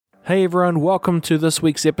Hey everyone, welcome to this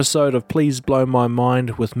week's episode of Please Blow My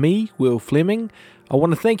Mind with me, Will Fleming. I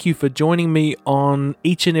want to thank you for joining me on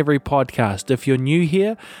each and every podcast. If you're new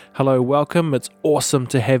here, hello, welcome. It's awesome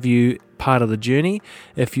to have you part of the journey.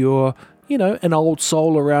 If you're an old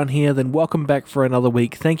soul around here, then welcome back for another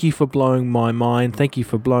week. Thank you for blowing my mind. Thank you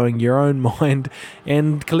for blowing your own mind.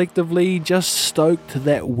 And collectively, just stoked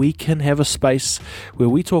that we can have a space where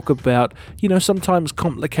we talk about, sometimes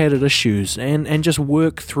complicated issues and just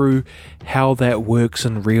work through how that works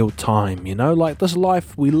in real time. Like this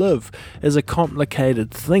life we live is a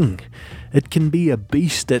complicated thing. It can be a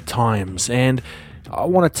beast at times. And I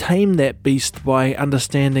want to tame that beast by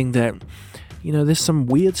understanding that there's some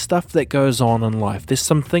weird stuff that goes on in life. There's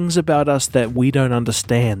some things about us that we don't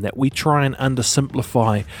understand, that we try and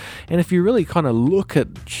undersimplify. And if you really kind of look at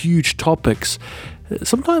huge topics,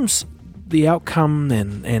 sometimes the outcome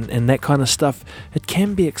and that kind of stuff, it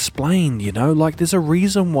can be explained, like there's a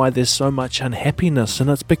reason why there's so much unhappiness, and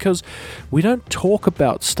it's because we don't talk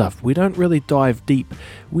about stuff. We don't really dive deep.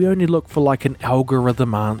 We only look for like an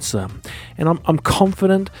algorithm answer. And I'm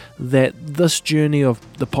confident that this journey of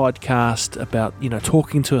the podcast about,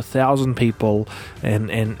 talking to 1,000 people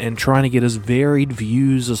and trying to get as varied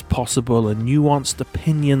views as possible and nuanced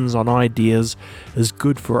opinions on ideas is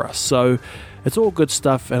good for us. So it's all good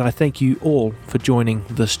stuff, and I thank you all for joining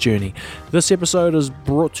this journey. This episode is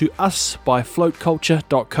brought to us by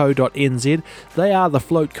floatculture.co.nz. They are the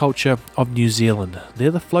float culture of New Zealand.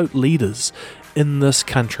 They're the float leaders in this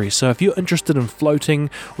country. So if you're interested in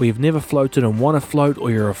floating, or you've never floated and want to float,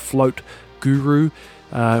 or you're a float guru,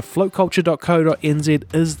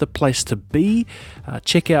 floatculture.co.nz is the place to be.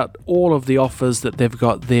 Check out all of the offers that they've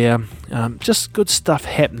got there. Just good stuff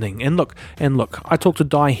happening. And look, I talked to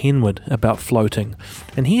Dai Henwood about floating,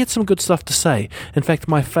 and he had some good stuff to say. In fact,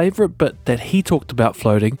 my favourite bit that he talked about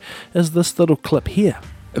floating is this little clip here.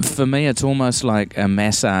 For me, it's almost like a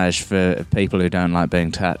massage for people who don't like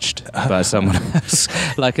being touched by someone else.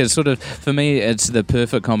 Like it's sort of, for me, it's the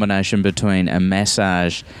perfect combination between a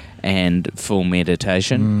massage and full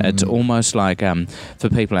meditation. It's almost like, for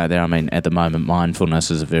people out there, at the moment, mindfulness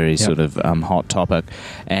is a very sort of hot topic.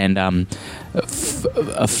 And a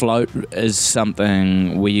float is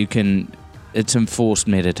something where you can, it's enforced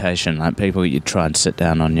meditation. Like people, you try and sit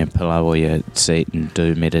down on your pillow or your seat and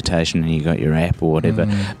do meditation, and you got your app or whatever.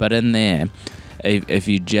 But in there, if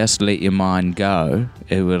you just let your mind go,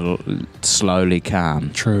 it will slowly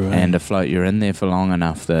calm. True. And afloat, you're in there for long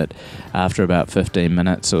enough that after about 15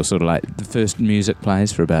 minutes, or sort of like the first music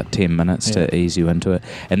plays for about 10 minutes to ease you into it.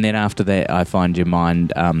 And then after that, I find your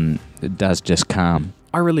mind does just calm.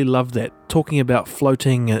 I really love that. Talking about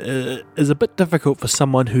floating is a bit difficult for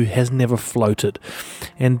someone who has never floated.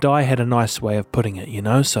 And Dai had a nice way of putting it,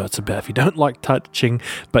 So it's about, if you don't like touching,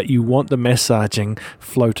 but you want the massaging,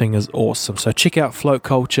 floating is awesome. So check out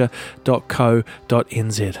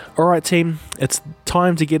floatculture.co.nz. All right, team, it's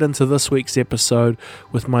time to get into this week's episode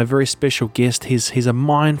with my very special guest. He's a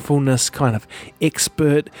mindfulness kind of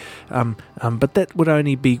expert, but that would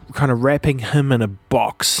only be kind of wrapping him in a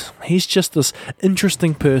box. He's just this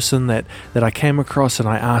interesting person that I came across, and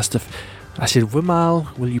I said,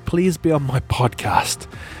 Vimal, will you please be on my podcast?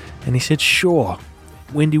 And he said, sure.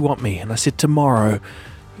 When do you want me? And I said, tomorrow.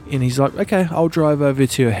 And he's like, okay, I'll drive over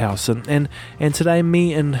to your house. And today,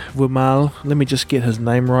 me and Vimal, let me just get his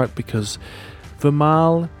name right, because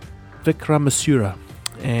Vimal Vikramasura.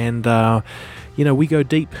 And we go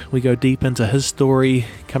deep into his story,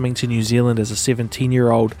 coming to New Zealand as a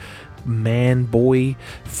 17-year-old boy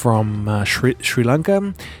from Sri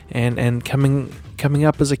Lanka, and coming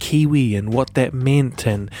up as a Kiwi, and what that meant,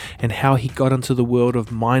 and how he got into the world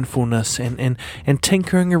of mindfulness and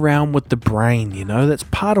tinkering around with the brain. That's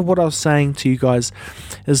part of what I was saying to you guys,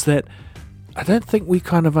 is that I don't think we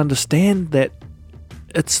kind of understand that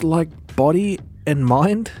it's like body and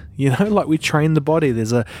mind, like we train the body.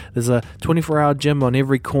 There's a 24-hour gym on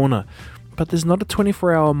every corner, but there's not a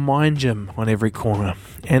 24-hour mind gym on every corner.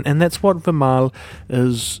 And that's what Vimal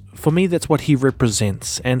is. For me, that's what he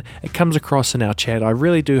represents. And it comes across in our chat. I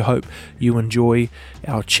really do hope you enjoy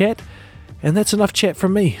our chat. And that's enough chat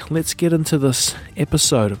from me. Let's get into this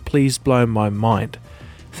episode of Please Blow My Mind.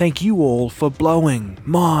 Thank you all for blowing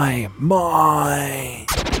my mind.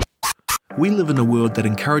 We live in a world that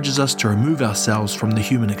encourages us to remove ourselves from the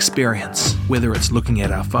human experience, whether it's looking at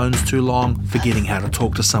our phones too long, forgetting how to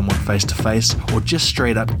talk to someone face to face, or just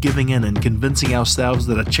straight up giving in and convincing ourselves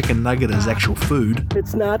that a chicken nugget is actual food.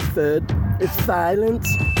 It's not food, it's silence.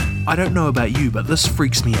 I don't know about you, but this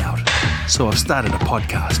freaks me out. So I've started a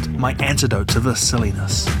podcast, my antidote to this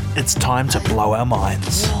silliness. It's time to blow our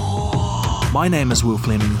minds. My name is Will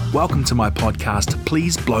Fleming. Welcome to my podcast,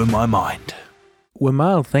 Please Blow My Mind.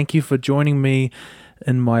 Wimal, thank you for joining me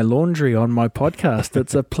in my laundry on my podcast.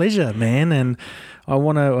 It's a pleasure, man. And I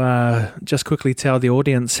want to just quickly tell the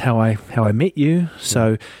audience how I met you.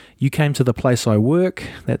 So you came to the place I work,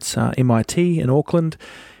 that's MIT in Auckland,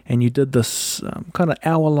 and you did this kind of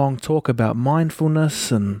hour-long talk about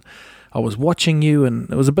mindfulness, and I was watching you, and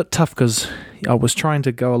it was a bit tough because I was trying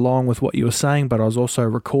to go along with what you were saying, but I was also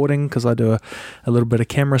recording because I do a little bit of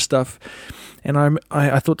camera stuff. And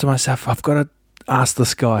I thought to myself, I've got to ask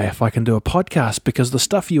this guy if I can do a podcast, because the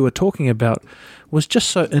stuff you were talking about was just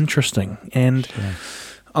so interesting. And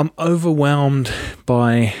I'm overwhelmed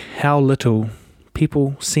by how little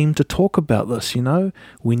people seem to talk about this. You know,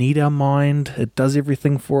 we need our mind. It does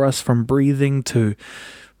everything for us, from breathing to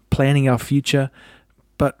planning our future.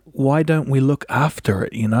 But why don't we look after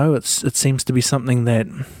it? You know, it seems to be something that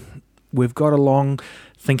we've got along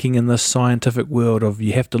thinking in this scientific world of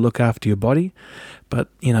you have to look after your body. But,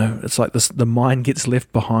 you know, it's like this, the mind gets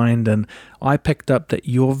left behind. And I picked up that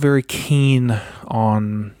you're very keen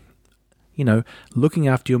on, you know, looking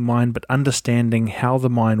after your mind, but understanding how the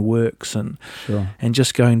mind works and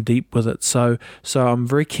just going deep with it. So I'm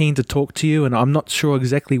very keen to talk to you, and I'm not sure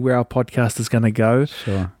exactly where our podcast is going to go.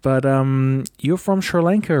 Sure. But you're from Sri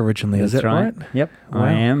Lanka originally, is that right? Yep, wow.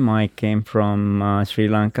 I am. I came from Sri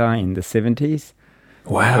Lanka in the 70s.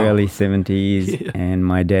 Wow. Early 70s, and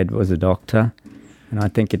my dad was a doctor. And I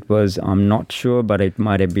think it was, I'm not sure, but it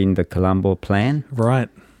might have been the Colombo Plan. Right.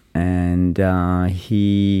 And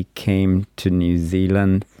he came to New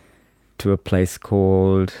Zealand to a place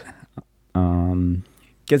called Gisborne.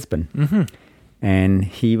 Mm-hmm. And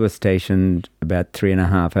he was stationed about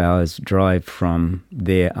 3.5 hours drive from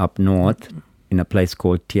there up north in a place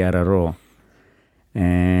called Tiararo.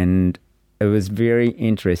 And it was very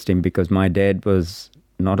interesting because my dad was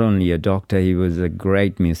not only a doctor, he was a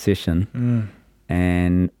great musician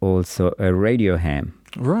and also a radio ham.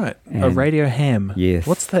 Right, and a radio ham. Yes.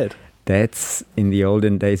 What's that? That's in the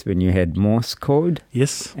olden days when you had Morse code.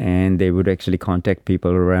 Yes. And they would actually contact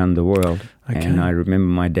people around the world. Okay. And I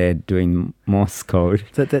remember my dad doing Morse code.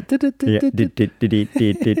 Yep.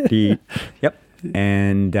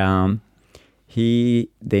 And he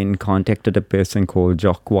then contacted a person called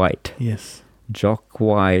Jock White. Yes. Jock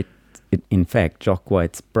White, in fact, Jock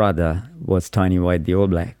White's brother was Tiny White the All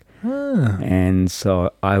Black. Ah. And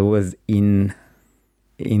so I was in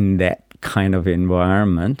that kind of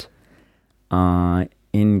environment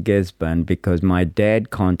in Gisborne because my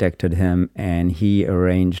dad contacted him and he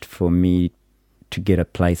arranged for me to get a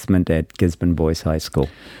placement at Gisborne Boys High School.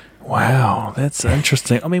 Wow, that's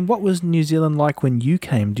interesting. I mean, what was New Zealand like when you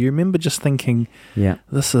came? Do you remember just thinking,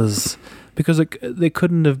 this is... Because there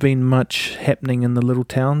couldn't have been much happening in the little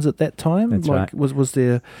towns at that time? That's like, right. Was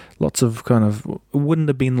there lots of kind of... It wouldn't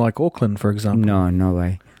have been like Auckland, for example. No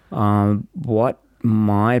way. What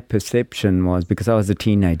my perception was, because I was a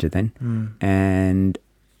teenager then, and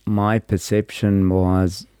my perception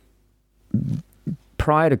was,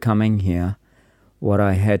 prior to coming here, what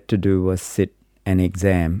I had to do was sit an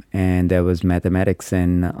exam, and there was mathematics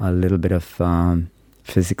and a little bit of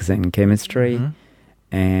physics and chemistry,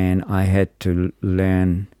 and I had to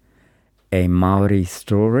learn a Maori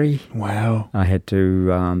story. Wow. I had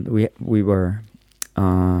to, we were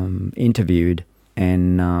interviewed,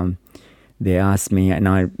 and they asked me, and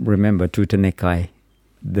I remember Tutanekai,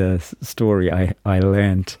 the story I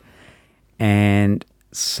learned. And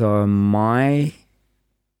so my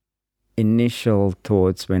initial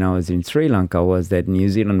thoughts when I was in Sri Lanka was that New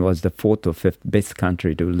Zealand was the 4th or 5th best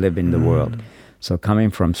country to live in the world. So coming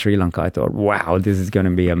from Sri Lanka, I thought, wow, this is going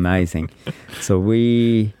to be amazing. So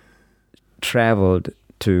we traveled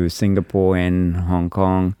to Singapore and Hong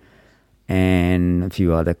Kong and a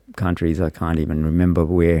few other countries. I can't even remember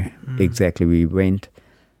where exactly we went.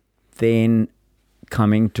 Then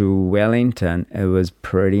coming to Wellington, it was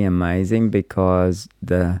pretty amazing because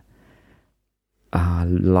the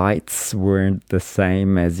lights weren't the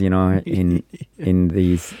same as, in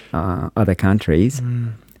these other countries.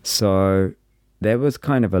 So that was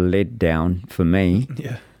kind of a letdown for me.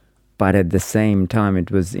 Yeah. But at the same time, it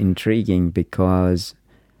was intriguing because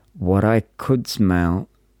what I could smell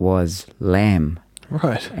was lamb.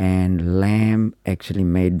 Right. And lamb actually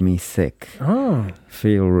made me sick. Oh.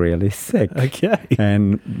 Feel really sick. Okay.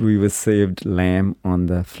 And we were served lamb on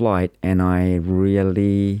the flight, and I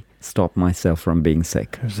really stopped myself from being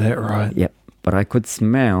sick. Is that right? Yep. But I could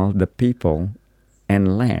smell the people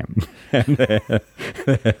and lamb. the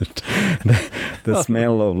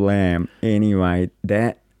smell of lamb. Anyway,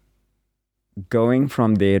 that going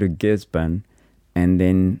from there to Gisborne and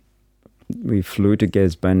then we flew to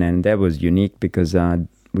Gisborne, and that was unique because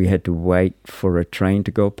we had to wait for a train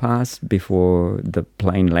to go past before the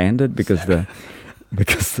plane landed because the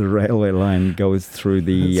railway line goes through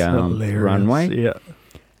the runway. Yeah.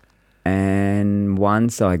 And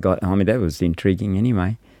once that was intriguing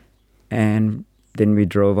anyway. And then we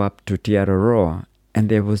drove up to Te Araroa, and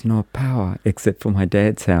there was no power except for my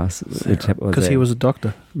dad's house. Because he was a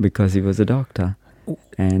doctor. Because he was a doctor.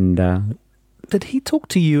 And did he talk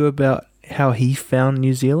to you about how he found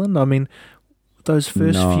New Zealand? I mean, those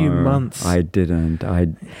first few months. I didn't. I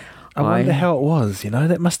wonder how it was,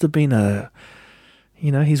 That must have been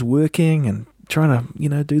he's working and trying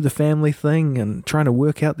to, do the family thing and trying to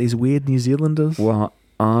work out these weird New Zealanders. Well,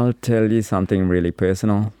 I'll tell you something really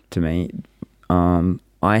personal to me.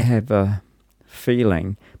 I have a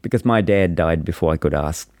feeling, because my dad died before I could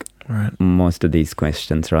ask most of these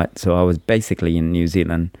questions, right? So I was basically in New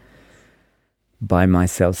Zealand by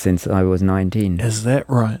myself since I was 19. Is that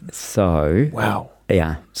right? So... Wow.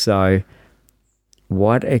 Yeah. So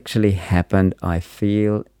what actually happened, I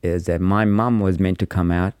feel, is that my mum was meant to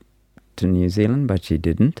come out to New Zealand, but she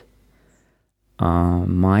didn't.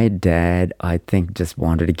 My dad, I think, just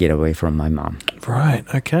wanted to get away from my mum. Right.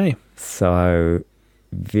 Okay. So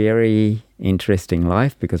very interesting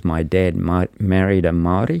life, because my dad married a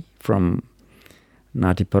Māori from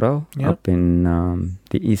Ngāti Porou up in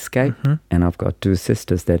the East Cape, and I've got 2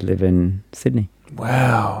 sisters that live in Sydney.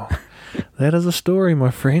 Wow. That is a story, my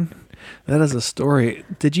friend. That is a story.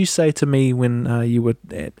 Did you say to me when you were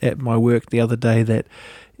at my work the other day that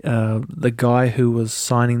the guy who was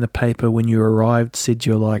signing the paper when you arrived said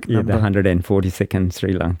you're like the 142nd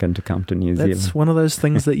Sri Lankan to come to New Zealand? That's one of those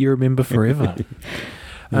things that you remember forever.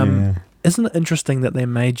 Isn't it interesting that they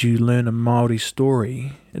made you learn a Māori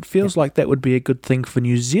story? It feels like that would be a good thing for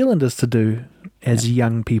New Zealanders to do as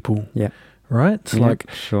young people. Yeah. Right? It's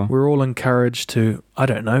like sure. We're all encouraged to, I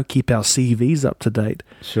don't know, keep our CVs up to date.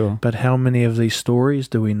 Sure. But how many of these stories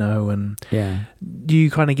do we know? And do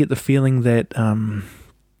you kind of get the feeling that, I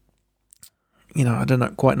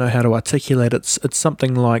don't quite know how to articulate it. It's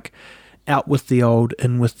something like out with the old,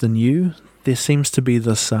 in with the new. There seems to be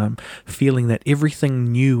this feeling that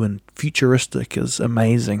everything new and futuristic is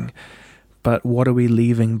amazing. But what are we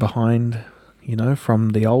leaving behind?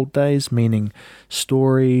 From the old days, meaning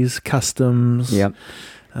stories, customs. Yep.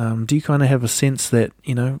 Do you kind of have a sense that,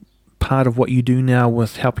 part of what you do now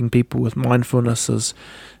with helping people with mindfulness is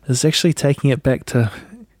actually taking it back to,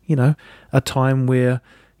 a time where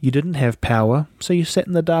you didn't have power, so you sat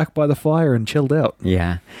in the dark by the fire and chilled out?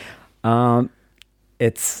 Yeah.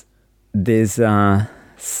 There's a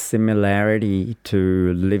similarity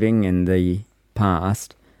to living in the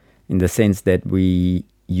past, in the sense that we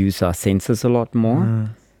use our senses a lot more.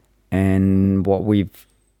 And what we've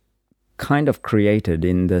kind of created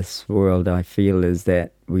in this world, I feel, is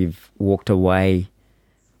that we've walked away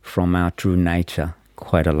from our true nature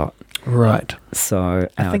quite a lot. Right. So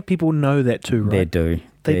I think people know that too, right?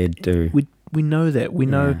 They do. We know that. We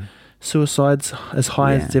know suicide's as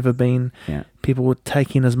high as it's ever been. Yeah. People are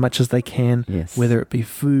taking as much as they can, whether it be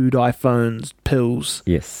food, iPhones, pills.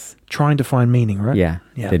 Yes. Trying to find meaning, right? Yeah,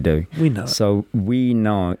 they do. We know. So we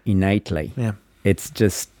know innately. Yeah. It's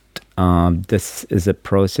just this is a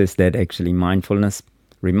process that actually mindfulness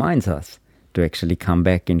reminds us to actually come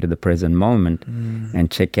back into the present moment and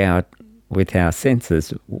check out with our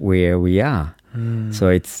senses where we are. So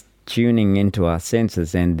it's tuning into our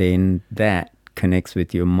senses, and then that connects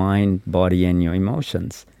with your mind, body, and your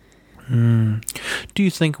emotions. Do you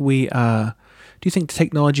think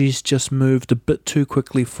technology's just moved a bit too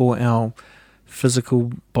quickly for our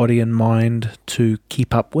physical body and mind to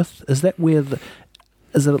keep up with? Is that where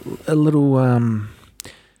is it a little,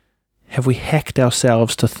 have we hacked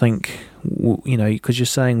ourselves to think, because you're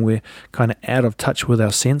saying we're kind of out of touch with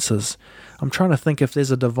our senses. I'm trying to think if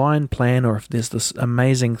there's a divine plan, or if there's this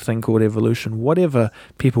amazing thing called evolution. Whatever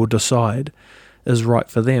people decide is right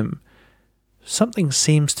for them, something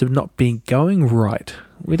seems to not be going right.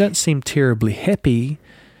 We don't seem terribly happy,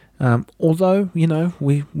 although, we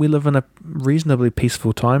live in a reasonably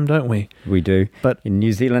peaceful time, don't we? We do. But in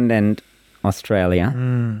New Zealand and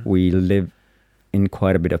Australia, we live in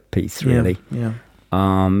quite a bit of peace, really. Yeah.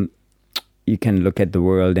 You can look at the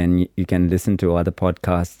world, and you can listen to other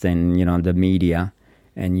podcasts and, the media,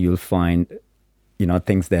 and you'll find,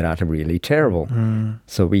 things that are really terrible.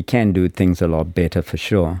 So we can do things a lot better, for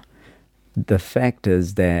sure. The fact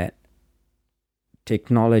is that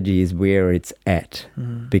technology is where it's at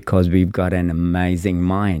because we've got an amazing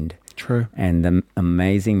mind. True. And the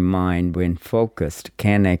amazing mind, when focused,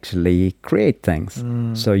 can actually create things.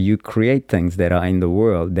 So you create things that are in the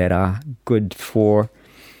world that are good for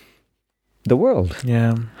the world.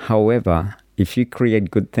 Yeah. However, if you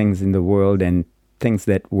create good things in the world and things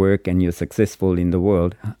that work and you're successful in the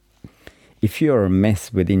world, if you're a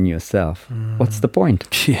mess within yourself, what's the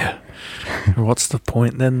point? Yeah. What's the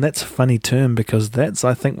point? Then that's a funny term, because that's,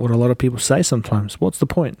 I think, what a lot of people say sometimes. What's the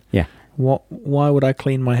point? Yeah. Why would I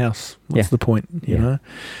clean my house? What's the point? You Yeah. know?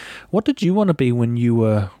 What did you want to be when you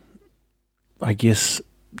were, I guess,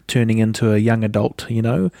 turning into a young adult, you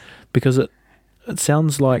know? Because it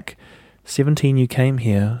sounds like 17 you came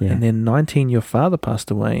here, Yeah. and then 19 your father passed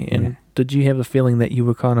away. And Yeah. did you have the feeling that you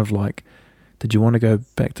were kind of like, did you want to go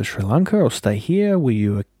back to Sri Lanka or stay here? Were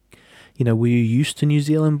you used to New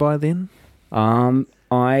Zealand by then?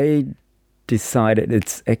 I decided,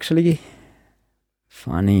 it's actually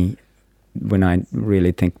funny when I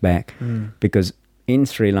really think back, because in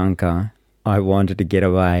Sri Lanka, I wanted to get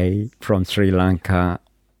away from Sri Lanka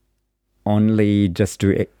only just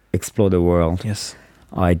to explore the world. Yes.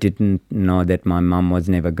 I didn't know that my mum was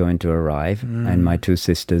never going to arrive, and my two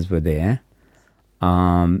sisters were there.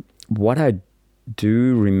 What I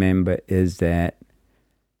do remember is that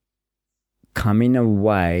coming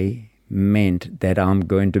away meant that I'm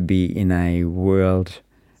going to be in a world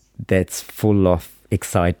that's full of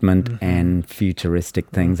excitement and futuristic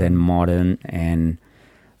things and modern and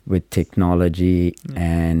with technology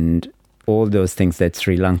and all those things that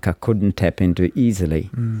Sri Lanka couldn't tap into easily.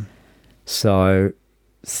 So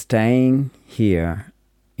staying here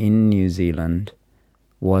in New Zealand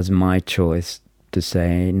was my choice to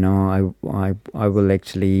say, no, I will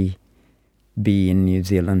actually be in New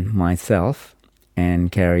Zealand myself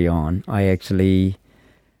and carry on. I actually,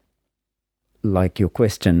 like your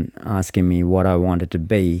question asking me what I wanted to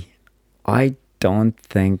be, I don't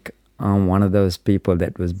think I'm one of those people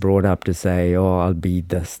that was brought up to say, oh, I'll be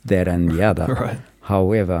this, that, and the other. Right.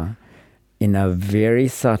 However, in a very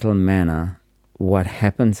subtle manner, what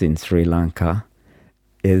happens in Sri Lanka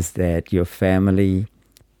is that your family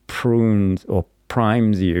prunes or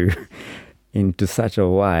primes you into such a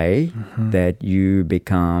way that you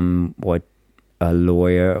become what a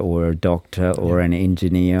lawyer or a doctor or an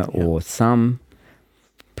engineer or some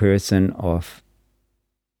person of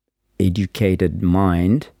educated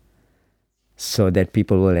mind, so that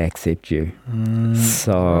people will accept you.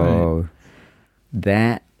 So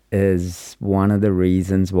that is one of the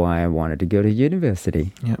reasons why I wanted to go to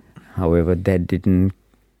university. Yep. However, that didn't,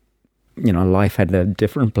 life had a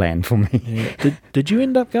different plan for me. Yeah. Did you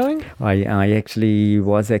end up going? I actually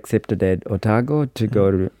was accepted at Otago to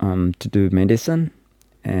go to do medicine,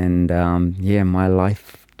 and my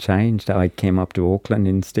life changed. I came up to Auckland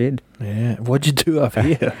instead. Yeah. What'd you do up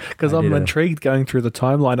here? Because I'm intrigued going through the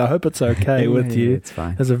timeline. I hope it's okay with you. It's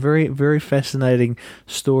fine. It's a very, very fascinating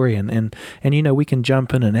story, and we can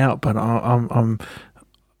jump in and out, but I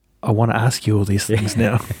want to ask you all these things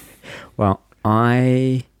now. Well,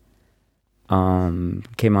 I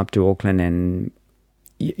came up to Auckland, and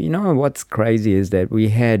what's crazy is that we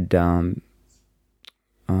had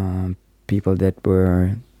people that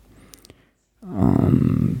were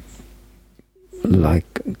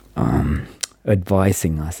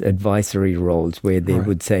advising us, advisory roles, where they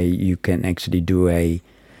would say you can actually do a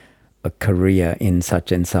career in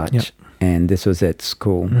such and such. And this was at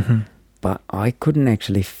school. But I couldn't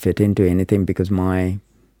actually fit into anything because my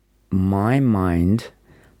mind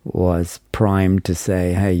was primed to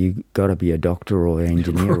say, hey, you got to be a doctor or an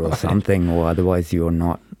engineer or something, or otherwise you're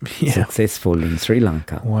not successful in Sri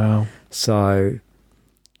Lanka. Wow. So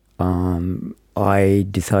I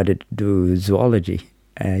decided to do zoology,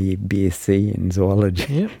 a BSc in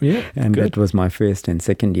zoology. And good. that was my first and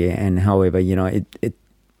second year. And however,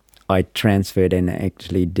 I transferred and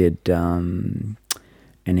actually did an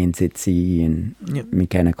NZC in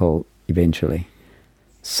mechanical eventually.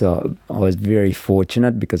 So I was very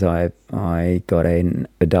fortunate because I got an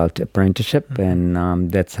adult apprenticeship,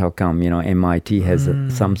 and that's how come MIT has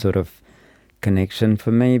some sort of connection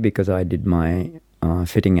for me, because I did my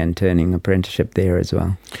fitting and turning apprenticeship there as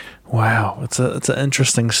well. Wow, it's an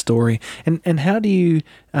interesting story. And how do you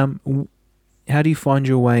find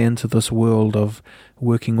your way into this world of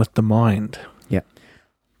working with the mind? Yeah,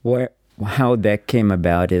 how that came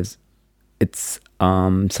about is it's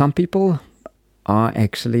some people are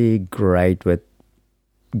actually great with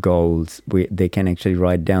goals. They can actually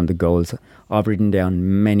write down the goals. I've written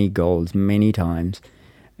down many goals many times,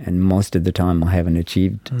 and most of the time I haven't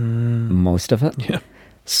achieved most of it.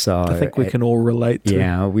 So I think we can all relate to.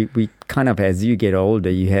 Yeah, we kind of, as you get older,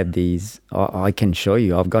 you have these, I can show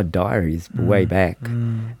you, I've got diaries way back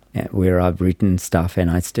where I've written stuff,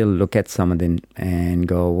 and I still look at some of them and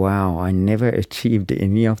go, wow, I never achieved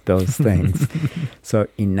any of those things. So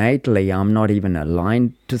innately, I'm not even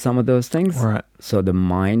aligned to some of those things. Right. So the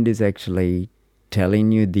mind is actually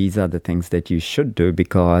telling you these are the things that you should do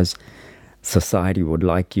because society would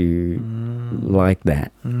like you like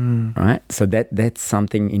that, right? So that's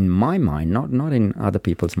something in my mind, not in other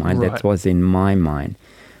people's mind. Right. That was in my mind.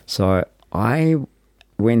 So I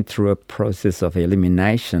went through a process of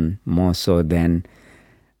elimination more so than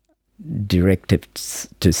directives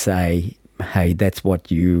to say, hey, that's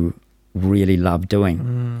what you really love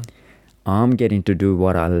doing. I'm getting to do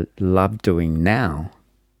what I love doing now,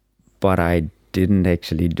 but I didn't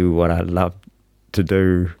actually do what I loved to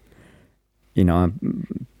do,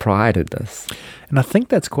 prior to this. And I think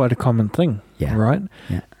that's quite a common thing, right?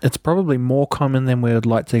 Yeah. It's probably more common than we would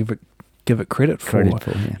like to give it credit for.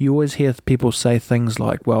 Yeah. You always hear people say things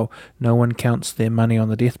like, well, no one counts their money on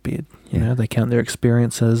the deathbed. You know, they count their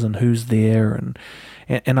experiences and who's there. And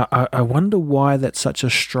I wonder why that's such a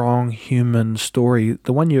strong human story.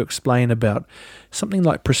 The one you explain about something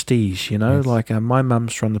like prestige, like my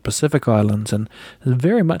mum's from the Pacific Islands, and it's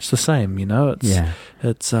very much the same,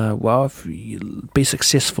 It's, well, if you be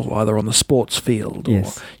successful either on the sports field or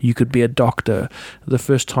you could be a doctor. The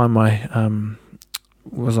first time I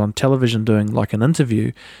was on television doing like an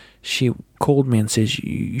interview, she called me and says,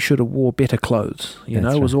 you should have wore better clothes.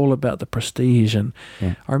 It was all about the prestige. And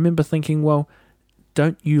I remember thinking, well,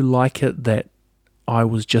 don't you like it that I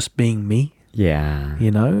was just being me? Yeah.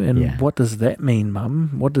 And what does that mean,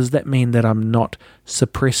 Mum? What does that mean that I'm not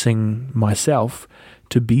suppressing myself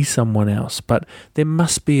to be someone else? But there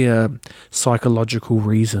must be a psychological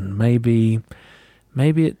reason. Maybe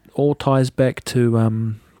it all ties back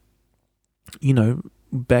to,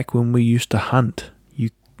 back when we used to hunt.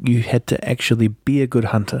 You had to actually be a good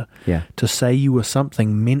hunter. Yeah. To say you were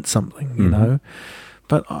something meant something, you know.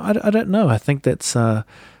 But I don't know. I think that's, I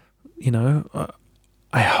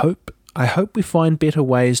hope we find better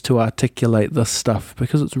ways to articulate this stuff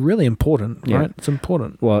because it's really important, right? It's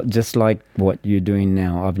important. Well, just like what you're doing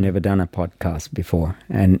now, I've never done a podcast before,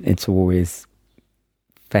 and it's always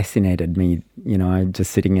fascinated me,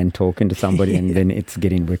 just sitting and talking to somebody and then it's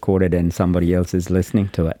getting recorded and somebody else is listening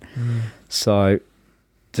to it. So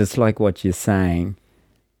just like what you're saying,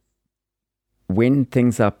 when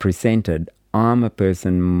things are presented, I'm a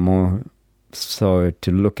person more so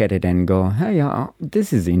to look at it and go, hey,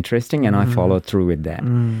 this is interesting, and I follow through with that.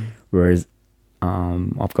 Whereas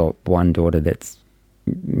I've got one daughter that's,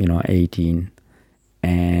 18,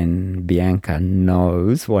 and Bianca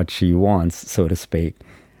knows what she wants, so to speak.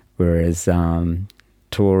 Whereas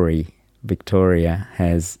Victoria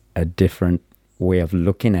has a different way of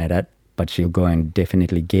looking at it, but she'll go and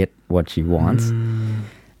definitely get what she wants.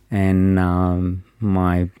 And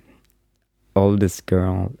my oldest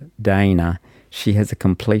girl, Dana, she has a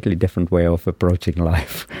completely different way of approaching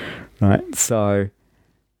life, right? So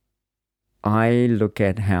I look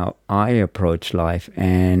at how I approach life,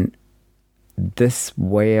 and this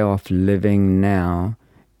way of living now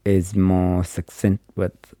is more succinct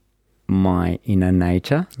with my inner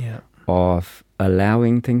nature of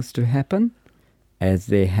allowing things to happen. As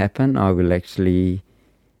they happen, I will actually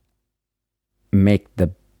make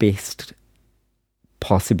the best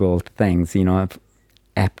possible things,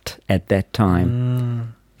 apt at that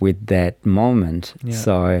time with that moment.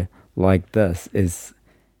 So like this is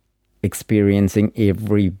experiencing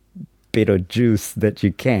every bit of juice that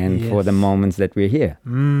you can for the moments that we're here.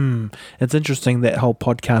 It's interesting, that whole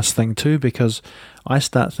podcast thing too, because I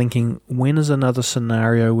start thinking, when is another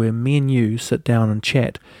scenario where me and you sit down and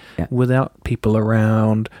chat without people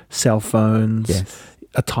around, cell phones,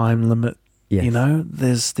 a time limit?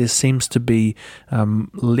 There seems to be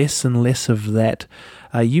less and less of that.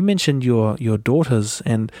 You mentioned your daughters,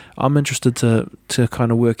 and I'm interested to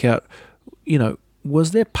kind of work out,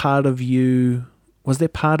 was there part of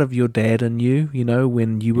your dad in you,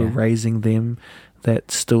 when you were raising them,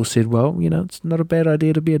 that still said, well, it's not a bad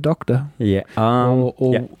idea to be a doctor? There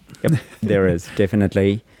is,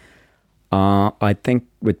 definitely. I think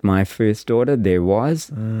with my first daughter there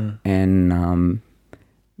was, and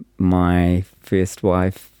my first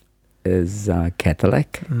wife is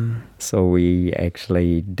Catholic, so we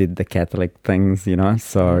actually did the Catholic things,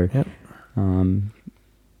 so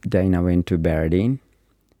Dana went to Barradine,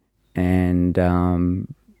 and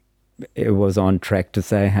it was on track to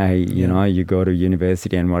say, hey, you go to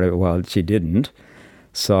university and whatever. Well, she didn't.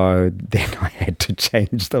 So then I had to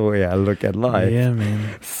change the way I look at life. Yeah,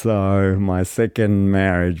 man. So my second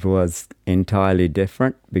marriage was entirely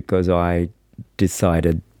different because I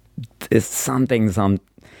decided there's something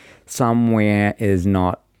somewhere is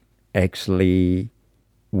not actually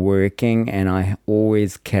working, and I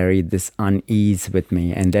always carried this unease with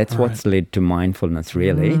me, and that's what's led to mindfulness,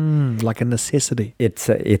 really. Like a necessity. It's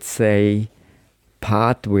a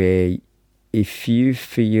part where if you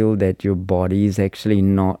feel that your body is actually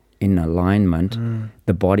not in alignment,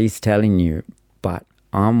 the body's telling you. But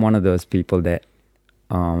I'm one of those people that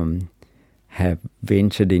have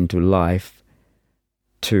ventured into life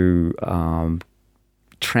to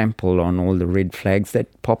trample on all the red flags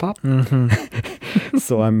that pop up.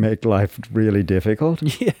 So I make life really difficult.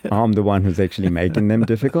 Yeah. I'm the one who's actually making them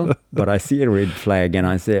difficult. But I see a red flag and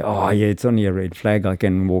I say, oh yeah, it's only a red flag. I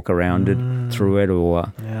can walk around it, through it,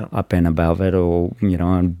 or up and above it, or, you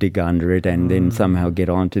know, dig under it and then somehow get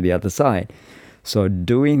on to the other side. So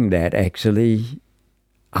doing that, actually,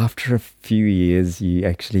 after a few years, you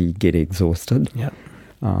actually get exhausted. Yeah.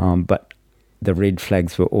 But the red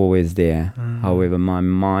flags were always there. However, my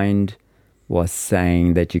mind was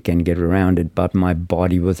saying that you can get around it, but my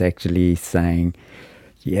body was actually saying,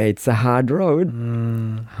 yeah, it's a hard road.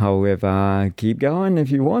 However, keep going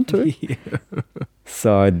if you want to.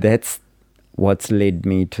 So that's what's led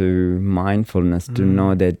me to mindfulness, to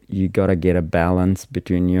know that you got to get a balance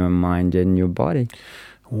between your mind and your body.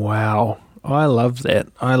 Wow. I love that.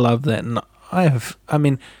 And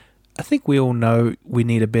I think we all know we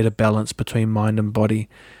need a better balance between mind and body.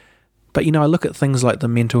 But, you know, I look at things like the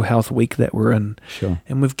Mental Health Week that we're in,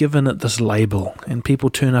 and we've given it this label, and people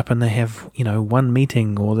turn up and they have, you know, one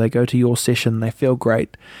meeting, or they go to your session, they feel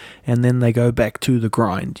great, and then they go back to the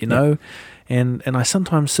grind, you know? And I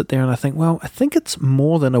sometimes sit there and I think, well, I think it's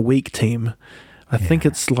more than a week, team. I think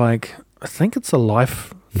it's a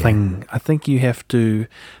life thing. I think you have to,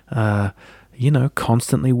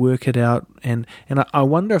 constantly work it out. And I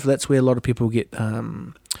wonder if that's where a lot of people get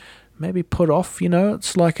maybe put off, you know.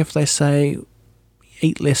 It's like if they say,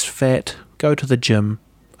 eat less fat, go to the gym.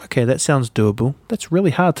 Okay, that sounds doable. That's really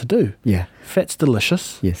hard to do. Yeah. Fat's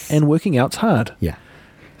delicious. Yes. And working out's hard. Yeah.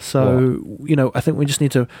 So, you know, I think we just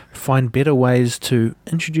need to find better ways to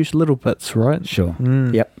introduce little bits, right? Sure.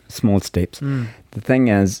 Yep. Small steps. The thing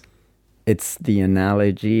is, it's the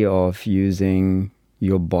analogy of using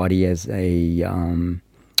your body as a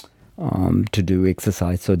to do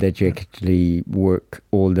exercise, so that you actually work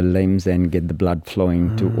all the limbs and get the blood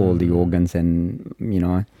flowing to all the organs, and, you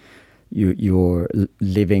know, you're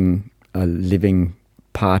living a living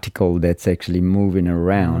particle that's actually moving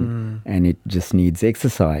around, and it just needs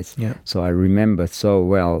exercise. Yeah. So I remember so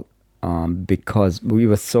well, because we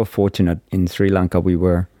were so fortunate in Sri Lanka. We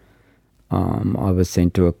were I was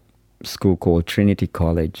sent to a school called Trinity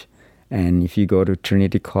College, and if you go to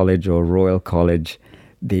Trinity College or Royal College,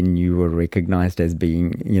 then you were recognized as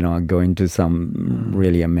being, you know, going to some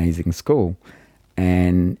really amazing school.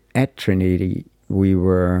 And at Trinity, we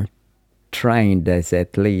were trained as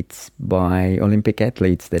athletes by Olympic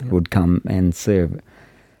athletes that would come and serve.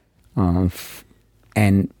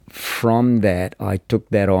 And from that, I took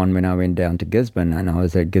that on when I went down to Gisborne, and I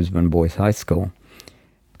was at Gisborne Boys High School.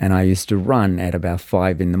 And I used to run at about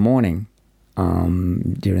 5 a.m.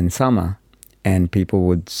 During summer. And people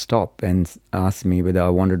would stop and ask me whether I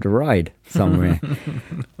wanted to ride somewhere.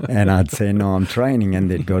 And I'd say, no, I'm training.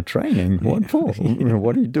 And they'd go, training? What for?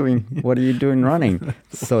 What are you doing? What are you doing running?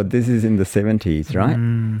 So this is in the 70s, right?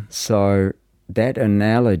 So that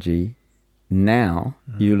analogy now,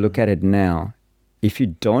 you look at it now, if you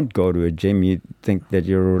don't go to a gym, you think that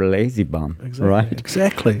you're a lazy bum, right?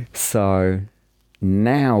 Exactly. So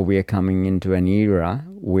now we're coming into an era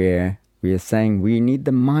where we are saying we need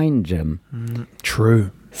the mind gym.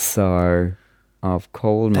 True. So I've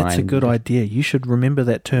called That's a good idea. You should remember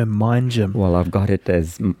that term, mind gym. Well, I've got it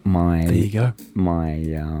as my... There you go. My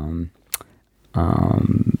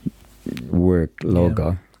work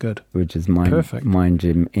logo. Yeah, good. Which is Mind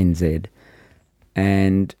Gym NZ.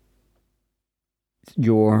 And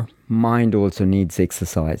your mind also needs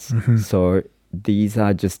exercise. So these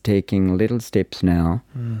are just taking little steps now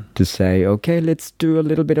to say, okay, let's do a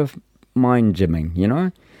little bit of mind gymming, you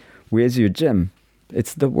know? Where's your gym?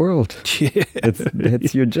 It's the world. Yeah.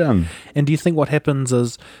 It's your gym. And do you think what happens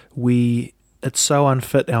is it's so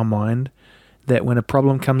unfit our mind that when a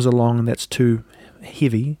problem comes along that's too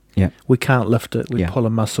heavy, we can't lift it. We pull a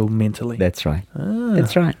muscle mentally. That's right.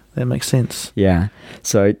 That's right. That makes sense. Yeah.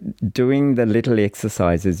 So doing the little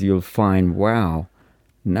exercises, you'll find, wow,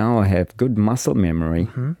 now I have good muscle memory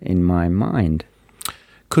in my mind.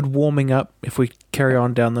 could warming up, if we carry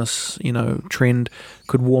on down this, trend,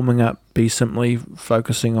 could warming up be simply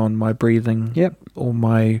focusing on my breathing Yep. or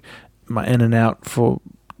my in and out for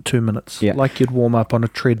 2 minutes, Yeah. like you'd warm up on a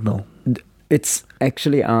treadmill? It's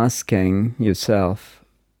actually asking yourself,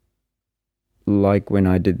 like when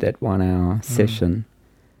I did that 1 hour session,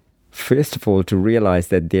 first of all, to realize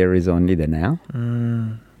that there is only the now.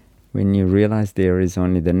 When you realize there is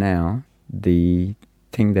only the now, the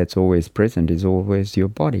thing that's always present is always your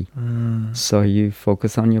body. So you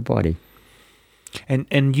focus on your body.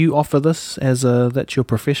 And you offer this that's your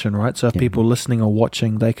profession, right? So if people listening or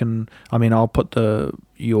watching, they can, I'll put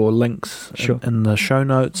your links in the show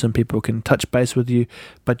notes and people can touch base with you,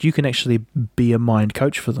 but you can actually be a mind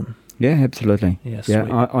coach for them. Yeah, absolutely.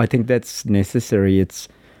 Yeah, I think that's necessary. It's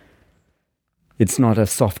not a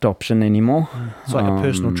soft option anymore. It's like a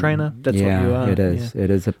personal trainer. That's what you are. It is. Yeah. It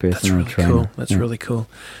is a personal That's really trainer. cool. That's really cool.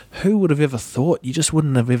 Who would have ever thought? You just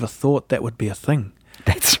wouldn't have ever thought that would be a thing.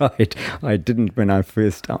 That's right. I didn't when I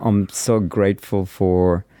first. I'm so grateful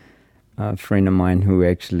for a friend of mine who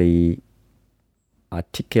actually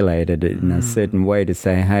articulated it in a certain way to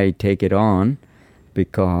say, hey, take it on,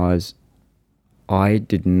 because I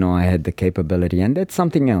didn't know I had the capability. And that's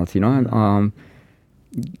something else,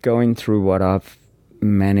 going through what I've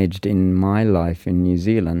managed in my life in New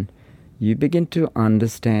Zealand, you begin to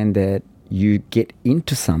understand that you get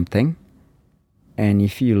into something, and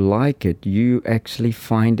if you like it, you actually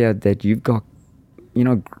find out that you've got,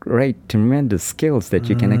 great, tremendous skills that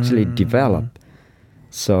you can actually develop.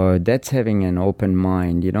 So that's having an open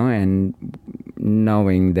mind, and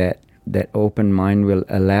knowing that that open mind will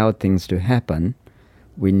allow things to happen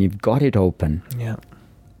when you've got it open. Yeah.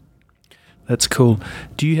 That's cool.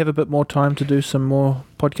 Do you have a bit more time to do some more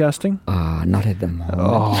podcasting? Not at the moment.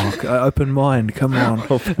 Oh, open mind. Come on.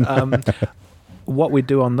 What we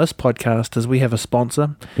do on this podcast is we have a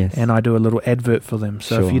sponsor, and I do a little advert for them.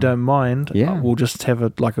 So if you don't mind, we'll just have a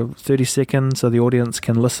 30 seconds so the audience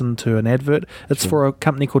can listen to an advert. It's for a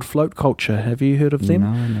company called Float Culture. Have you heard of them?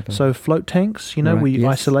 No, never. So float tanks,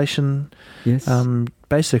 isolation,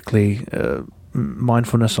 basically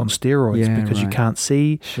mindfulness on steroids, because you can't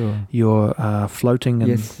see, you're floating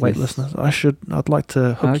in weightlessness. I'd like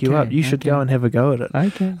to hook you up. You should go and have a go at it.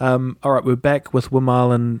 Okay. All right, we're back with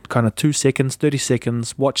Wimal in kind of 2 seconds, 30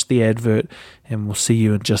 seconds. Watch the advert and we'll see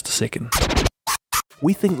you in just a second.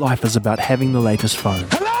 We think life is about having the latest phone.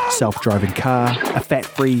 Self-driving car, a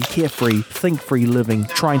fat-free, carefree, think-free living,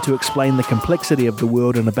 trying to explain the complexity of the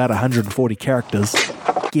world in about 140 characters.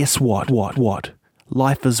 Guess what? What?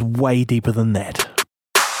 Life is way deeper than that.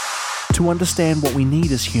 To understand what we need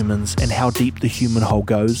as humans and how deep the human hole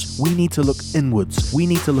goes, we need to look inwards. We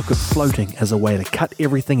need to look at floating as a way to cut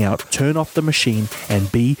everything out, turn off the machine, and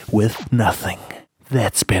be with nothing.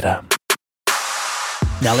 That's better.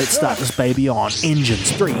 Now let's start this baby on.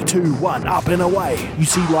 Engines, 3, 2, 1, up and away. You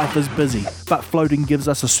see, life is busy, but floating gives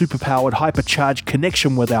us a superpowered, hypercharged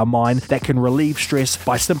connection with our mind that can relieve stress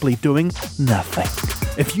by simply doing nothing.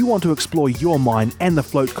 If you want to explore your mind and the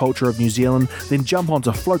float culture of New Zealand, then jump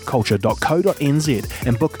onto floatculture.co.nz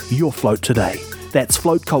and book your float today. That's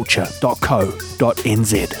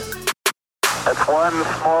floatculture.co.nz. It's one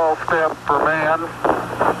small step for man,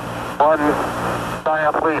 one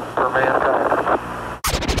giant leap for mankind.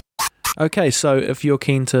 Okay, so if you're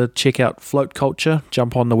keen to check out Float Culture,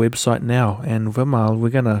 jump on the website now. And Wimal, we're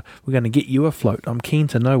gonna get you a float. I'm keen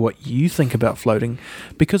to know what you think about floating,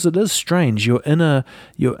 because it is strange. You're in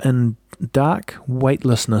dark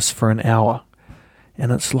weightlessness for an hour,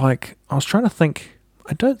 and it's like, I was trying to think.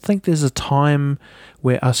 I don't think there's a time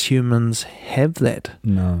where us humans have that.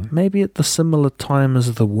 No. Maybe at the similar time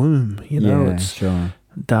as the womb. It's sure.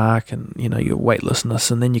 dark and your weightlessness,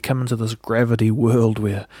 and then you come into this gravity world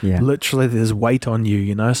where literally there's weight on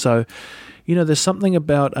you, so there's something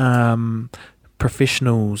about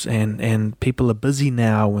professionals and people are busy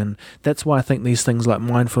now, and that's why I think these things like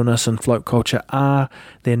mindfulness and float culture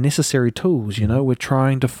they're necessary tools. We're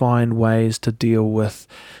trying to find ways to deal with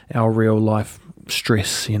our real life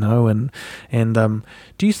stress, and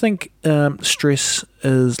do you think stress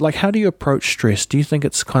is how do you approach stress? Do you think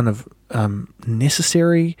it's kind of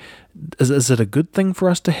necessary? Is it a good thing for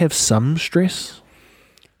us to have some stress?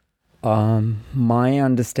 My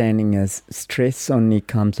understanding is stress only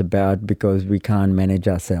comes about because we can't manage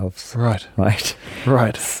ourselves. Right.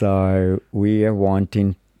 So we are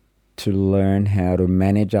wanting to learn how to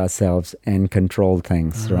manage ourselves and control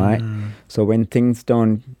things, right? So when things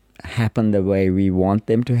don't happen the way we want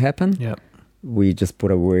them to happen, we just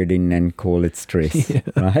put a word in and call it stress,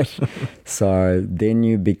 right? So then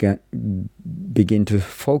you begin to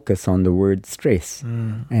focus on the word stress,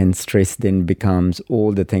 and stress then becomes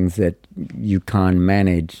all the things that you can't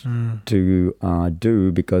manage to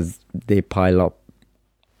do because they pile up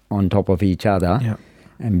on top of each other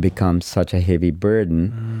and become such a heavy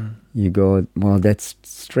burden. You go, well, that's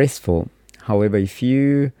stressful. However, if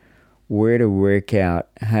you were to work out,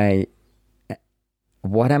 hey,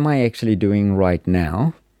 what am I actually doing right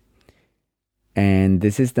now? And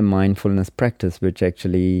this is the mindfulness practice, which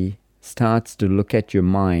actually starts to look at your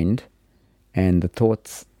mind and the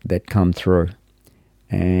thoughts that come through.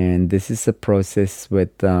 And this is a process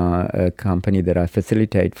with a company that I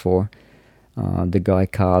facilitate for. The guy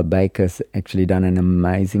Carl Baker's actually done an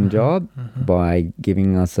amazing job by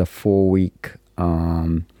giving us a 4-week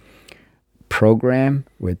program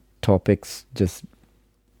with topics just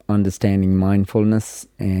understanding mindfulness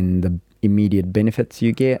and the immediate benefits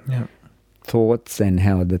you get, thoughts and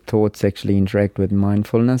how the thoughts actually interact with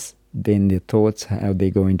mindfulness, then the thoughts, how they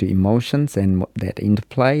go into emotions and what that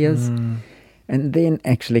interplay is, and then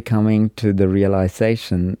actually coming to the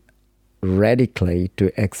realization radically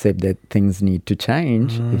to accept that things need to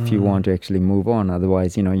change if you want to actually move on.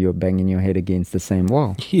 Otherwise, you're banging your head against the same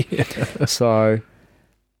wall. So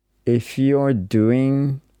if you're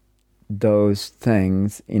doing those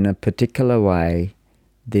things in a particular way,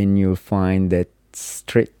 then you'll find that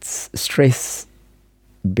stress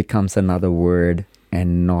becomes another word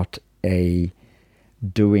and not a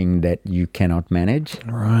doing that you cannot manage.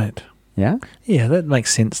 Right. Yeah? Yeah, that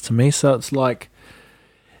makes sense to me. So it's like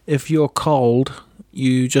if you're cold,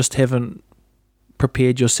 you just haven't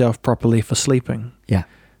prepared yourself properly for sleeping. Yeah.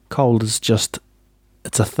 Cold is just,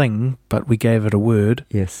 it's a thing, but we gave it a word.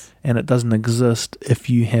 Yes. And it doesn't exist if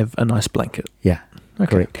you have a nice blanket. Yeah.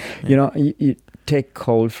 Okay. Correct. Yeah. You take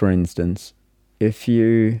cold, for instance. If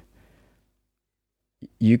you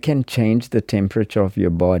can change the temperature of your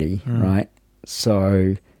body, right?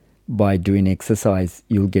 So by doing exercise,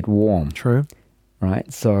 you'll get warm. True.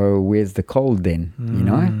 Right? So where's the cold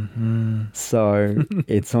then, So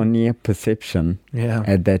it's only a perception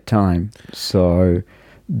at that time. So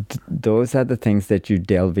those are the things that you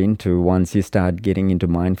delve into once you start getting into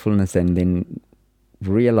mindfulness and then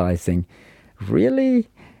realizing, really,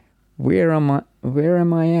 where am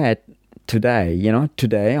I at today?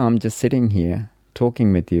 Today I'm just sitting here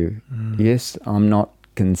talking with you. Yes, I'm not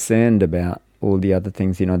concerned about all the other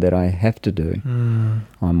things, that I have to do.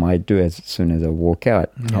 I might do as soon as I walk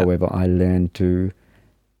out. Yep. However, I learn to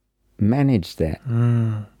manage that.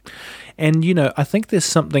 And, I think there's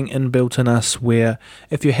something inbuilt in us where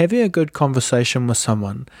if you're having a good conversation with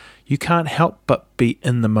someone, you can't help but be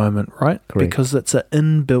in the moment, right? Correct. Because it's an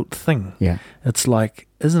inbuilt thing. Yeah. It's like,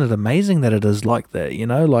 isn't it amazing that it is like that?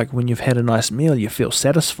 Like when you've had a nice meal, you feel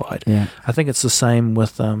satisfied. Yeah. I think it's the same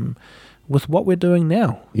with what we're doing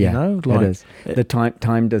now. Yeah, Like, it is. The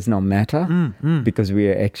time does not matter because we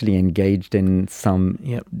are actually engaged in some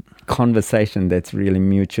conversation that's really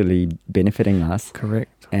mutually benefiting us.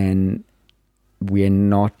 Correct. And we're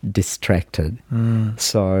not distracted.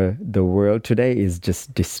 So the world today is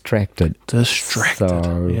just distracted.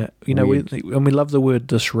 So we love the word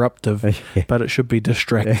disruptive, but it should be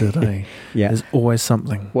distracted. Yeah. There's always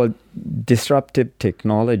something. Well, disruptive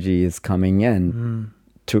technology is coming in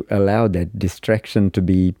to allow that distraction to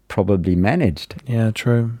be probably managed. Yeah,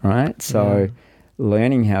 true. Right? So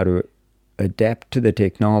learning how to adapt to the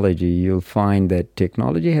technology, you'll find that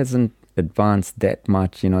technology hasn't advanced that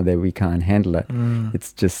much, that we can't handle it.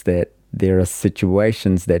 It's just that there are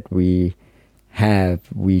situations that we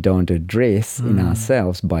don't address in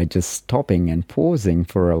ourselves by just stopping and pausing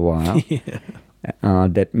for a while.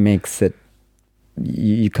 That makes it,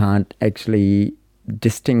 you can't actually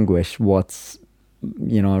distinguish what's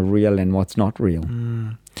real and what's not real.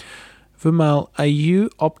 Vimal, are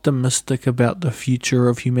you optimistic about the future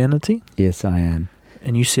of humanity? Yes, I am.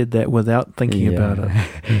 And you said that without thinking about it.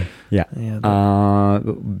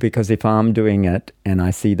 Because if I'm doing it and I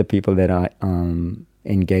see the people that I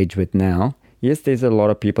engage with now, yes, there's a lot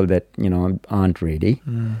of people that aren't ready.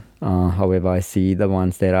 However, I see the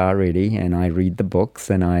ones that are ready, and I read the books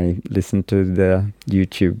and I listen to the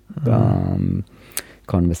YouTube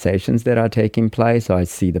conversations that are taking place. I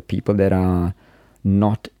see the people that are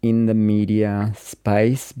not in the media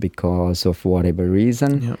space because of whatever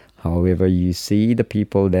reason. However, you see the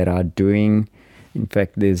people that are doing, in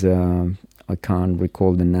fact, there's I can't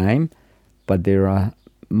recall the name, but there are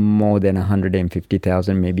more than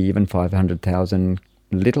 150,000, maybe even 500,000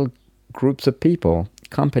 little groups of people,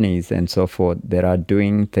 companies and so forth, that are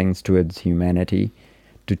doing things towards humanity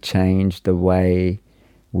to change the way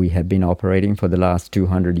We have been operating for the last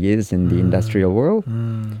 200 years in the industrial world,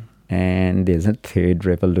 and there's a third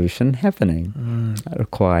revolution happening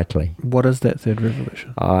quietly. What is that third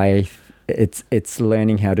revolution? It's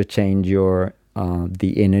learning how to change your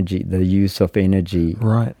the energy, the use of energy.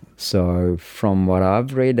 Right. So from what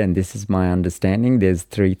I've read, and this is my understanding, there's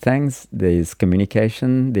three things. There's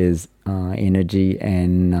communication, there's energy,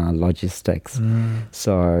 and logistics.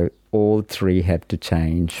 So all three have to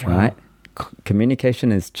change, right?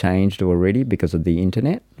 Communication is changed already because of the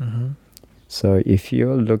internet. So if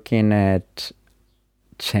you're looking at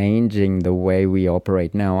changing the way we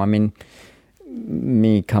operate now, I mean,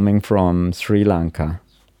 me coming from Sri Lanka,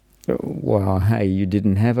 well, hey, you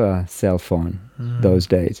didn't have a cell phone those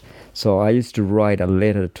days. So I used to write a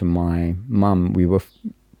letter to my mum. We were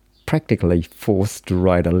practically forced to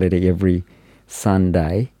write a letter every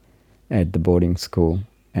Sunday at the boarding school.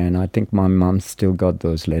 And I think my mum still got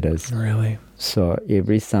those letters. Really? So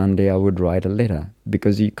every Sunday I would write a letter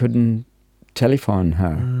because you couldn't telephone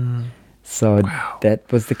her. So that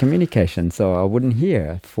was the communication. So I wouldn't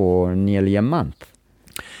hear for nearly a month.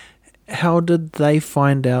 How did they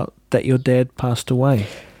find out that your dad passed away?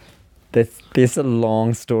 There's a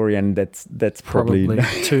long story, and that's probably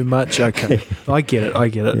too much. Okay, I get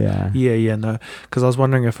it. Yeah. No, because I was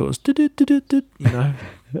wondering if it was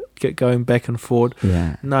going back and forward.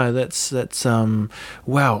 Yeah. No, that's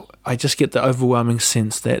wow. I just get the overwhelming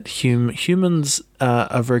sense that humans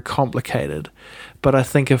are very complicated, but I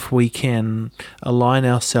think if we can align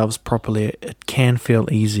ourselves properly, it can feel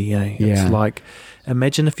easy. It's like,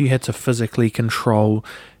 imagine if you had to physically control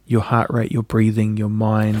your heart rate, your breathing, your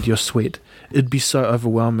mind, your sweat. It'd be so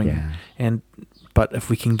overwhelming. But if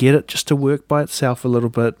we can get it just to work by itself a little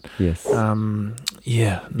bit, and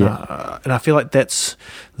I feel like that's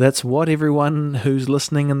what everyone who's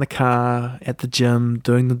listening in the car, at the gym,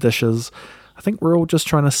 doing the dishes, I think we're all just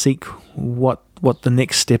trying to seek what the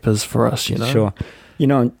next step is for us, Sure.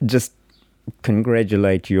 Just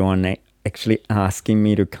congratulate you on actually asking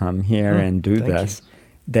me to come here and do this.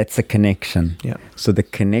 That's a connection. Yeah. So the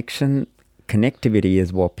connectivity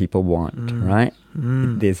is what people want, right?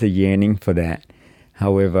 There's a yearning for that.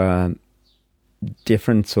 However,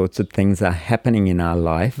 different sorts of things are happening in our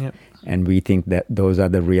life, and we think that those are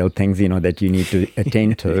the real things, that you need to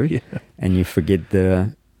attend to, and you forget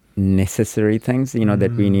the necessary things,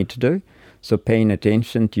 that we need to do. So paying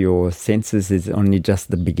attention to your senses is only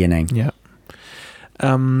just the beginning. Yeah.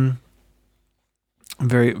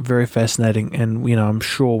 Very, very fascinating, and I'm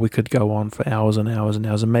sure we could go on for hours and hours and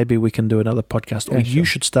hours, and maybe we can do another podcast, or you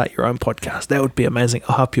should start your own podcast. That would be amazing.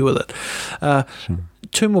 I'll help you with it. Sure.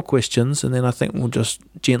 2 more questions, and then I think we'll just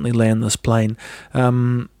gently land this plane.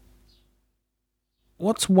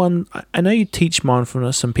 What's one? I know you teach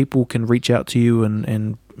mindfulness, and people can reach out to you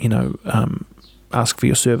and ask for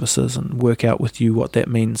your services and work out with you what that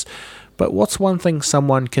means. But what's one thing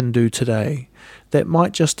someone can do today that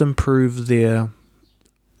might just improve their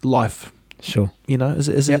life? Sure.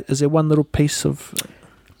 Is there one little piece of...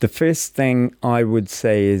 The first thing I would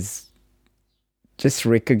say is just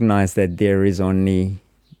recognize that there is only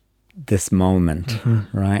this moment,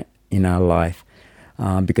 right, in our life.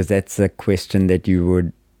 Because that's a question that you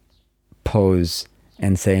would pose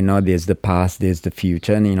and say, no, there's the past, there's the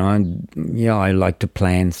future. And, I like to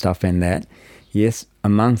plan stuff and that. Yes,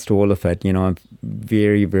 amongst all of it,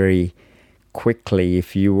 very, very quickly,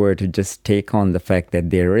 if you were to just take on the fact that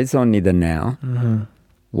there is only the now,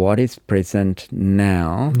 what is present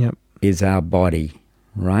now is our body,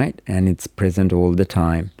 right? And it's present all the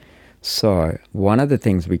time. So one of the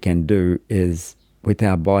things we can do is, with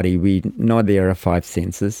our body, we know there are 5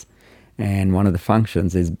 senses, and one of the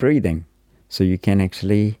functions is breathing. So you can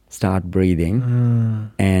actually start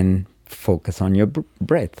breathing and focus on your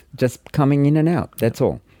breath, just coming in and out. That's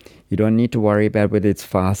all. You don't need to worry about whether it's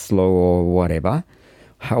fast, slow, or whatever.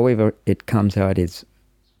 However it comes out, is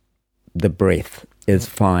the breath is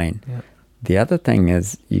fine. The other thing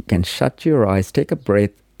is, you can shut your eyes, take a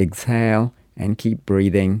breath, exhale, and keep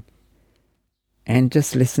breathing, and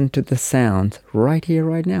just listen to the sounds right here,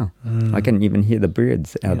 right now. I can even hear the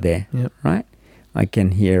birds out there, right? I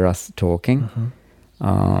can hear us talking.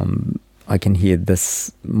 I can hear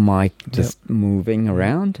this mic just moving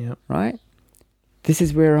around, right? This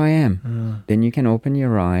is where I am. Then you can open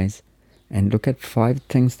your eyes and look at 5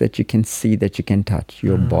 things that you can see, that you can touch.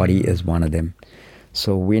 Your body is one of them.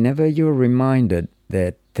 So whenever you're reminded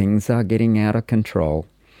that things are getting out of control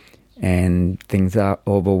and things are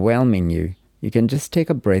overwhelming you, you can just take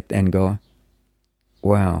a breath and go,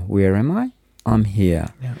 wow, where am I? I'm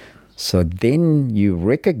here. So then you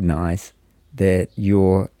recognize that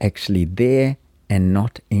you're actually there and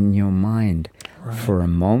not in your mind. For a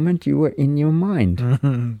moment, you were in your mind,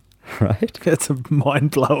 right? That's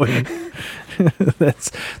mind blowing.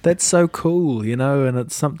 that's so cool, and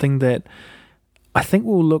it's something that I think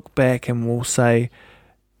we'll look back and we'll say,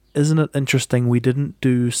 isn't it interesting we didn't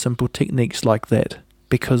do simple techniques like that?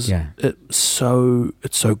 Because it's so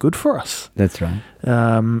good for us. That's right.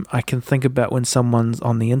 I can think about when someone's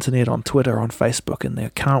on the internet, on Twitter, on Facebook, and they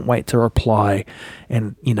can't wait to reply,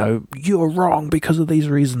 and you're wrong because of these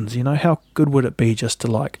reasons. How good would it be just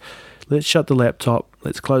to let's shut the laptop,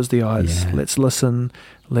 let's close the eyes, let's listen,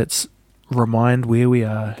 let's remind where we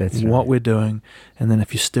are, what we're doing, and then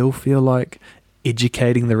if you still feel like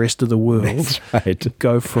educating the rest of the world,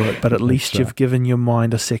 go for it. But at least you've given your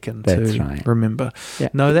mind a second to remember. Yeah.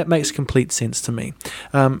 No, that makes complete sense to me.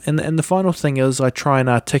 And the final thing is, I try and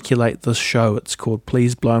articulate this show. It's called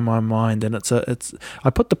Please Blow My Mind, and I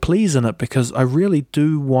put the please in it because I really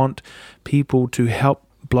do want people to help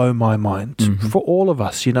blow my mind for all of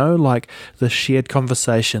us. The shared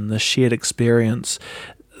conversation, the shared experience,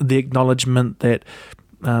 the acknowledgement that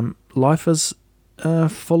life is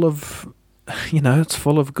full of. It's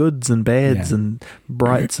full of goods and bads and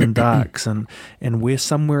brights and darks, and we're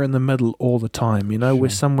somewhere in the middle all the time. We're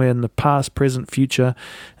somewhere in the past, present, future.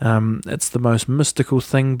 It's the most mystical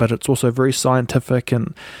thing, but it's also very scientific,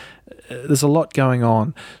 and there's a lot going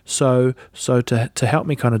on. So to help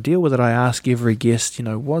me kind of deal with it, I ask every guest,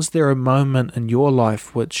 was there a moment in your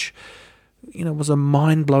life which, was a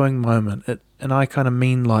mind-blowing moment? And I kind of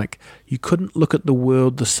mean you couldn't look at the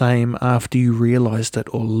world the same after you realized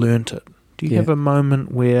it or learnt it. Do you have a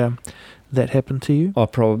moment where that happened to you? I'll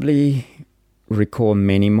probably recall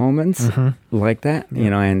many moments like that,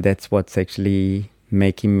 and that's what's actually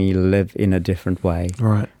making me live in a different way.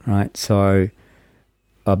 Right. So,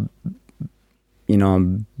 blow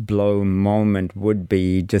moment would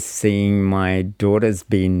be just seeing my daughters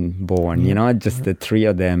being born, just the three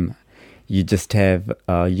of them. You just have,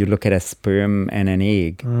 you look at a sperm and an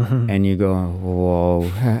egg and you go, whoa,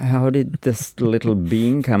 how did this little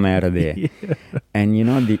being come out of there?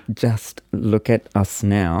 And, just look at us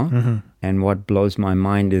now. And what blows my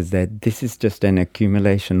mind is that this is just an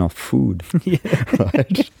accumulation of food.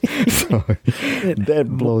 Right? So that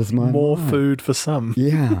blows my mind. More food for some.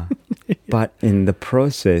 Yeah. But in the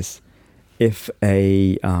process, if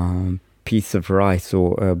a piece of rice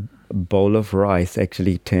or a bowl of rice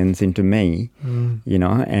actually turns into me,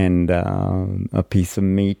 and a piece of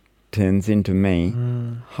meat turns into me,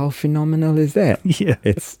 how phenomenal is that?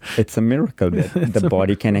 It's a miracle that the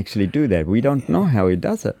body can actually do that. We don't know how it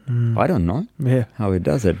does it. I don't know how it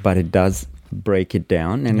does it, but it does break it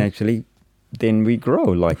down, and actually then we grow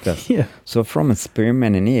like this. So from a sperm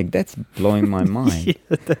and an egg, that's blowing my mind.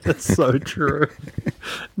 That is so true.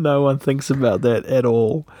 No one thinks about that at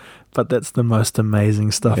all. But that's the most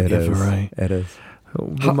amazing stuff ever, eh? It is.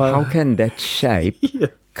 How can that shape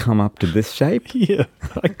come up to this shape? Yeah,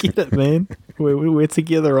 I get it, man. We're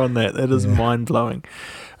together on that. That is mind-blowing.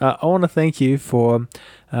 I want to thank you for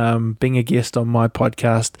being a guest on my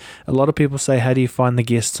podcast. A lot of people say, how do you find the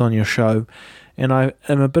guests on your show? And I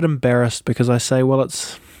am a bit embarrassed because I say, well,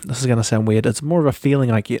 this is going to sound weird. It's more of a feeling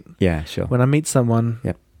I get. Yeah, sure. When I meet someone,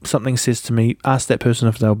 something says to me, ask that person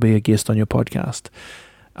if they'll be a guest on your podcast.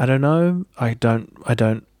 I don't know. I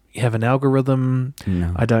don't have an algorithm.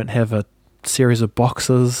 No. I don't have a series of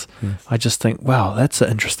boxes. Yes. I just think, wow, that's an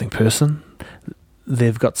interesting person.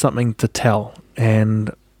 They've got something to tell,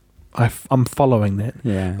 and I'm following that.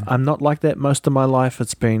 Yeah. I'm not like that most of my life.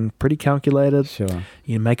 It's been pretty calculated. Sure.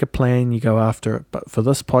 You make a plan, you go after it. But for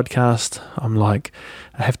this podcast, I'm like,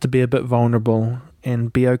 I have to be a bit vulnerable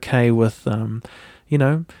and be okay with,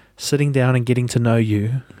 sitting down and getting to know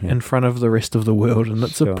you in front of the rest of the world. And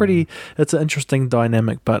it's it's an interesting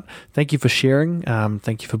dynamic. But thank you for sharing.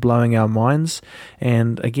 Thank you for blowing our minds.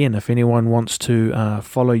 And again, if anyone wants to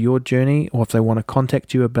follow your journey, or if they want to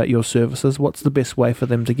contact you about your services, what's the best way for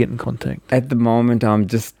them to get in contact? At the moment, I'm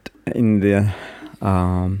just in the,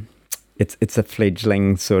 it's a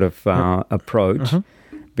fledgling sort of approach.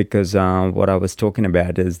 Because what I was talking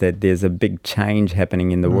about is that there's a big change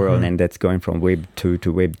happening in the world, and that's going from Web 2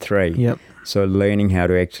 to Web 3. Yep. So learning how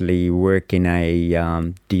to actually work in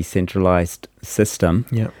a decentralized system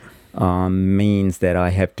means that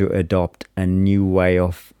I have to adopt a new way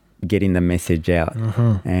of getting the message out.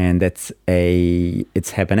 And it's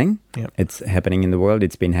happening. It's happening in the world.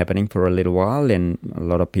 It's been happening for a little while, and a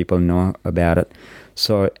lot of people know about it.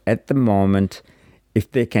 So at the moment, if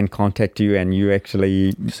they can contact you and you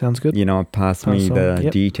actually, sounds good, pass me the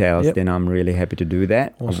details, then I'm really happy to do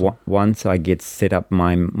that. Awesome. Once I get set up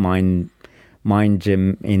my Mind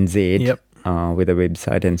Gym NZ with a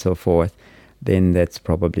website and so forth, then that's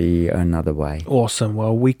probably another way. Awesome.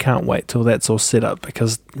 Well, we can't wait till that's all set up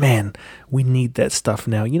because, man, we need that stuff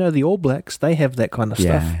now. You know, the All Blacks, they have that kind of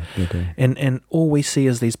stuff. Yeah, they do. And all we see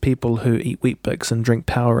is these people who eat Weet-Bix and drink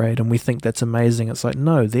Powerade, and we think that's amazing. It's like,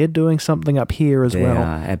 no, they're doing something up here as They well.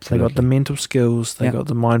 are, absolutely. They got the mental skills, they Yeah. got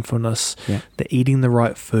the mindfulness, Yeah. they're eating the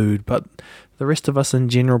right food, but the rest of us in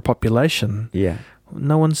general population, Yeah.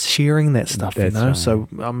 no one's sharing that stuff, That's you know. right. So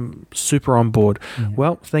I'm super on board.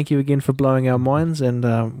 Well, thank you again for blowing our minds, and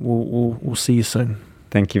we'll see you soon.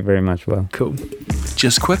 Thank you very much, Will. Cool.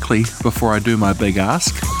 Just quickly, before I do my big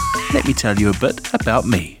ask, let me tell you a bit about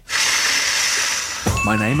me.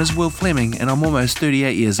 My name is Will Fleming and I'm almost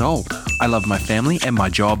 38 years old. I love my family and my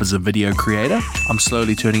job as a video creator. I'm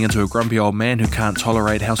slowly turning into a grumpy old man who can't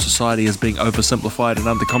tolerate how society is being oversimplified and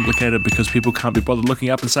undercomplicated because people can't be bothered looking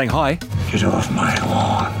up and saying hi. Get off my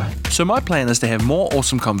lawn. So my plan is to have more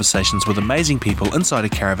awesome conversations with amazing people inside a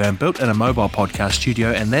caravan built in a mobile podcast studio,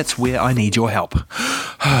 and that's where I need your help.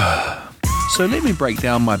 So let me break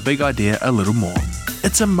down my big idea a little more.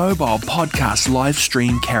 It's a mobile podcast live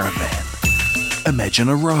stream caravan. Imagine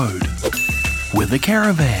a road with a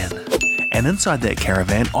caravan. And inside that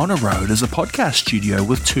caravan on a road is a podcast studio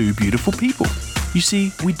with two beautiful people. You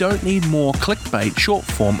see, we don't need more clickbait, short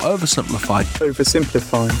form, oversimplified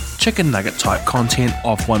chicken nugget type content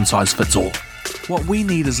of one size fits all. What we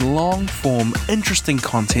need is long form, interesting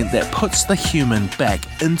content that puts the human back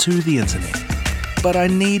into the internet. But I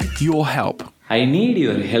need your help. I need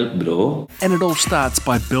your help, bro. And it all starts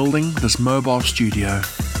by building this mobile studio.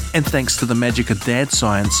 And thanks to the magic of dad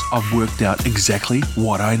science, I've worked out exactly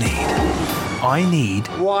what I need. I need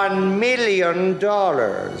 $1 million.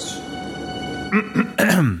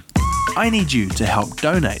 I need you to help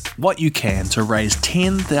donate what you can to raise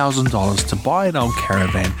 $10,000 to buy an old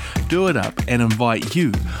caravan, do it up, and invite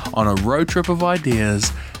you on a road trip of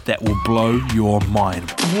ideas that will blow your mind.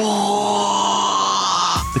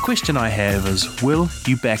 The question I have is, will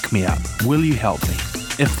you back me up? Will you help me?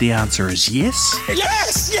 If the answer is yes,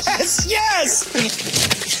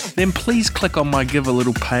 then please click on my Give a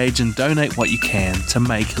Little page and donate what you can to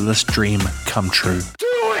make this dream come true. Do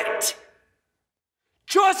it!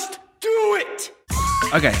 Just do it!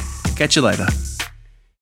 Okay, catch you later.